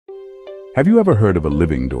Have you ever heard of a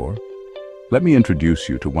living door? Let me introduce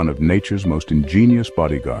you to one of nature's most ingenious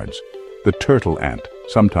bodyguards, the turtle ant,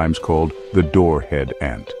 sometimes called the door-head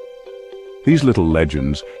ant. These little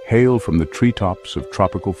legends hail from the treetops of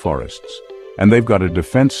tropical forests, and they've got a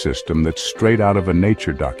defense system that's straight out of a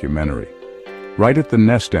nature documentary. Right at the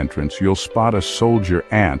nest entrance, you'll spot a soldier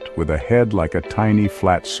ant with a head like a tiny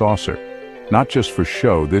flat saucer. Not just for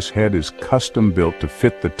show, this head is custom built to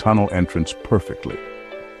fit the tunnel entrance perfectly.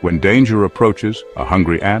 When danger approaches, a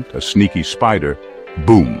hungry ant, a sneaky spider,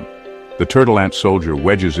 boom! The turtle ant soldier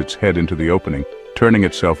wedges its head into the opening, turning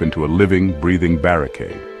itself into a living, breathing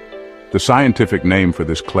barricade. The scientific name for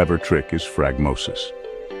this clever trick is phragmosis.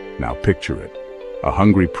 Now picture it. A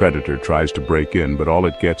hungry predator tries to break in, but all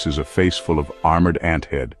it gets is a face full of armored ant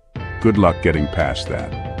head. Good luck getting past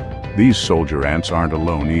that. These soldier ants aren't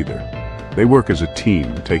alone either. They work as a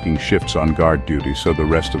team, taking shifts on guard duty so the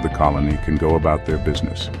rest of the colony can go about their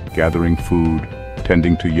business, gathering food,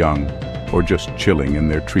 tending to young, or just chilling in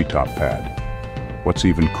their treetop pad. What's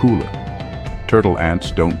even cooler? Turtle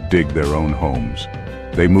ants don't dig their own homes.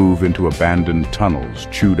 They move into abandoned tunnels,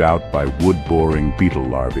 chewed out by wood-boring beetle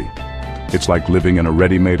larvae. It's like living in a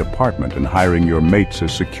ready-made apartment and hiring your mates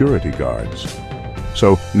as security guards.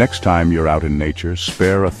 So, next time you're out in nature,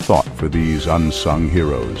 spare a thought for these unsung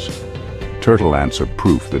heroes. Turtle ants are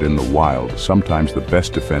proof that in the wild, sometimes the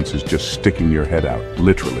best defense is just sticking your head out,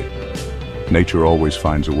 literally. Nature always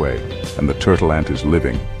finds a way, and the turtle ant is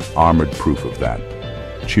living, armored proof of that.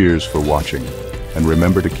 Cheers for watching, and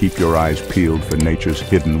remember to keep your eyes peeled for nature's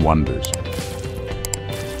hidden wonders.